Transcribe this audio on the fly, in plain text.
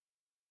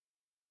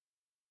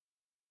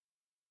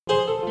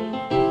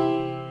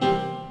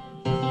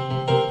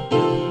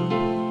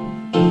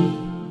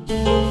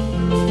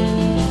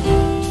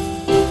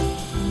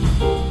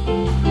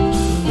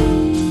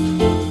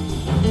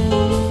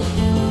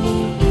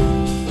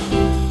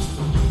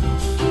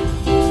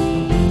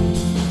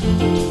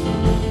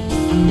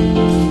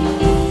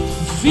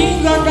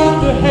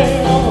got to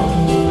have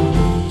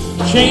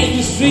a change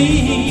of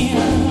scene.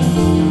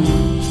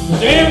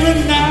 But every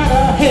night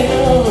I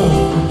have a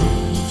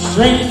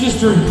strangest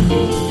dream.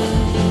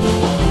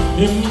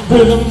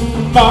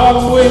 Imprisoned by the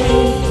way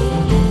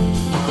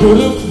could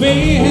have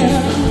been,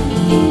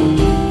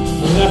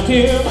 left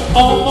here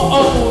on my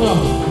own,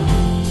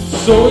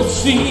 so it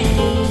seems.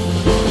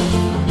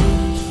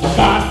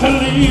 Got to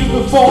leave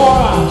before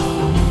I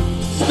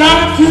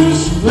start to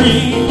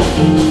scream.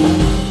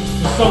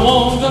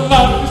 Someone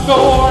unlocked the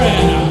door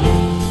and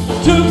I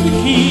took the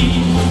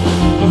key.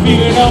 I'm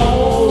feeling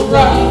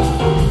alright,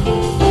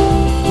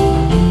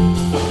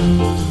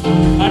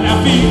 and I'm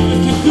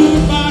feeling too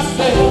good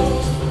myself.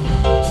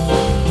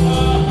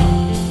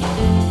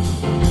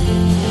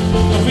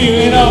 I'm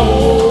feeling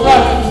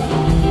alright,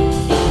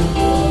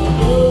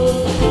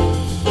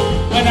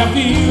 and I'm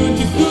feeling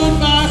too good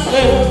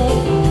myself.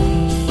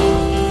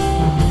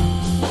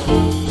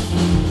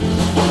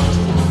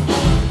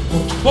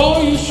 Boy,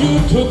 you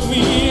sure took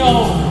me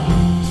on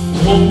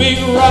one big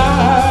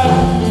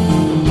ride.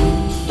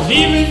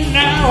 Even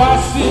now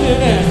I sit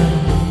and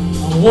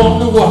I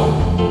wonder why.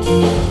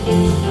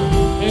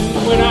 And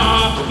when I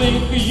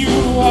think of you,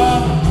 I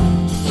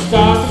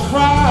start to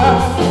cry.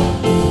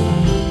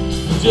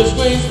 Just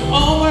waste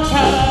all my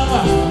time,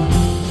 I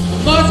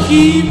must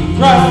keep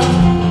trying.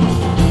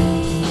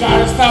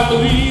 Gotta stop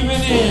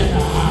believing in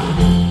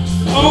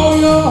all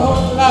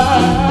your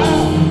lies.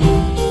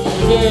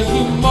 There's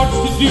too much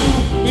to do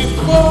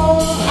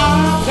before I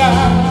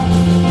die.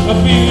 I'm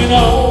feeling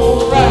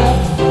alright,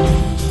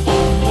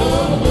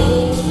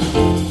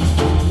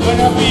 but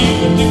I'm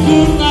feeling too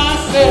good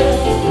myself.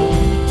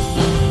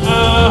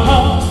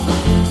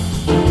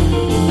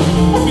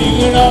 I'm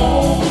feeling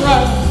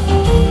alright,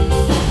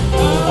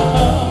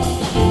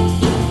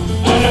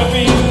 and I'm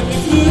feeling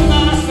too good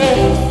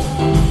myself.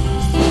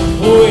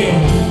 Oh yeah.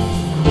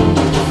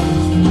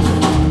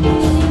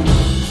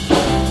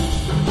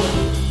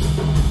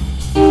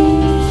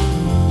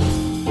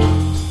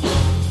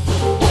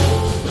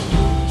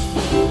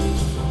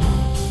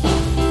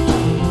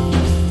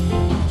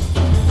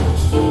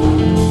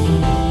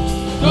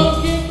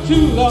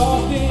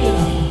 Lost in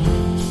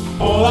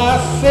all I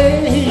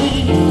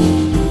say.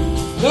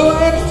 Though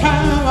at the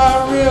time I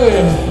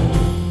really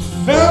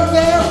felt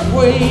that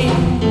way.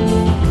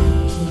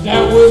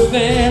 That was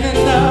then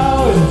and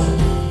now it's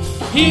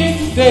here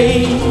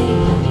today.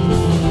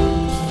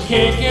 I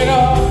can't get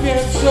off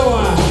yet, so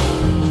I'm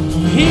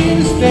here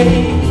to stay.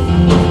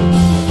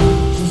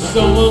 When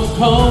someone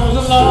comes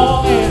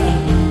along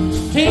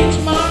and takes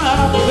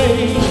my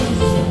place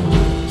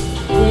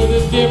with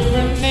a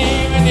different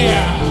name and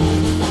yeah,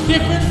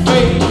 different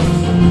ways,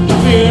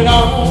 feeling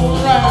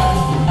alright,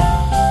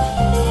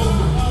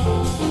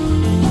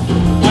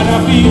 and I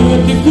feel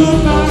too good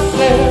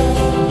myself.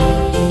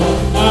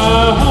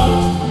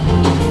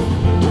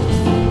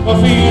 I'm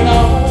feeling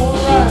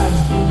alright,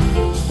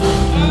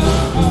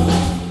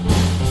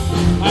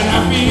 and I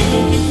feel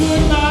too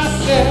good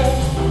myself.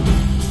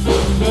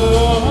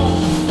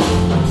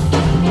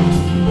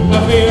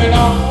 I'm feeling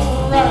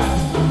alright,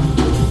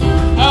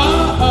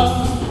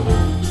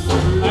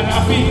 and I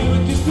feel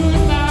too good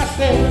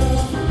myself.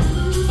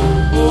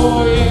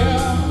 Oh yeah,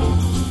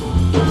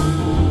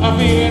 I'm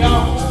feeling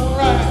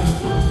alright,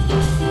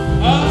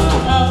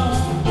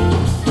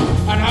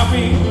 and I'm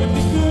feeling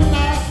too good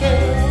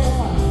myself.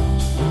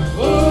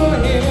 Oh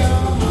yeah,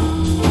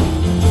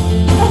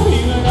 I'm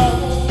feeling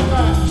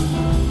alright,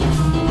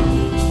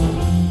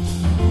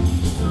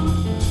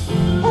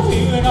 I'm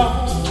feeling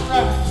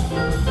alright.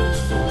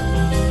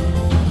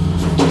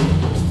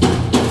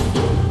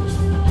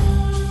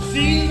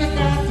 Seems I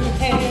got to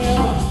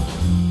have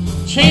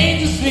change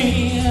the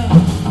scene.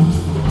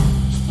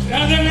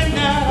 Every night I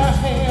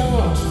have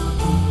a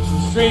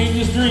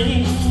strangest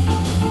dream.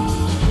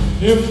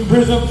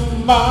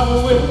 Imprisoned by the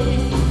way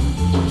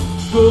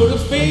could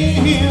have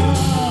been here,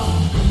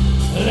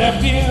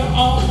 left here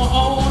on my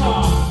own,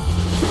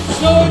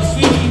 so it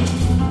seems.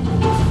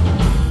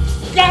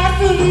 Got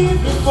to leave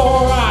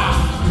before I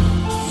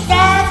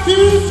start to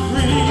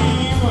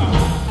scream.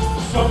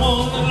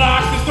 Someone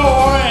locked the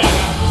door and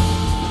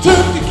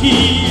took the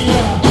key.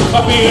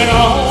 I'm feeling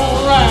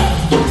alright,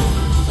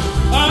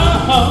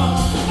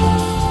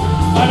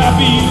 and I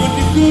feel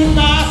too good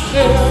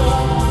myself.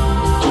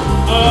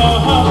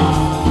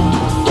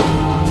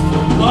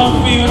 I'm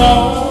feeling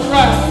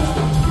alright,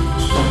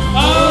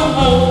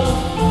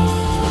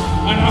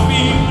 and I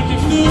feel too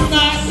good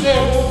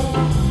myself.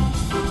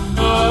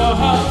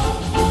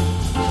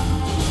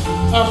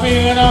 I'm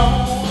feeling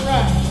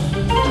alright,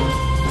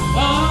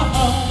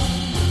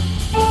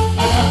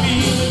 and I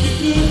feel too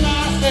good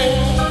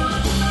myself.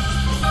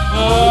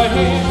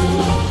 Yeah,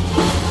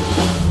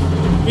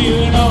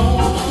 feeling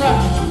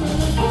alright,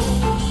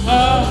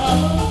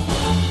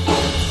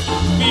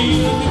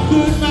 feeling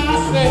good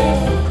myself.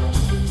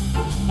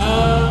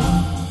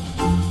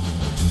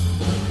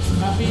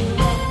 I'm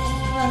feeling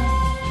alright,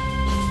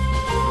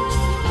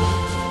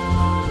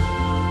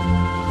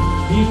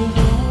 feeling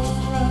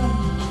alright,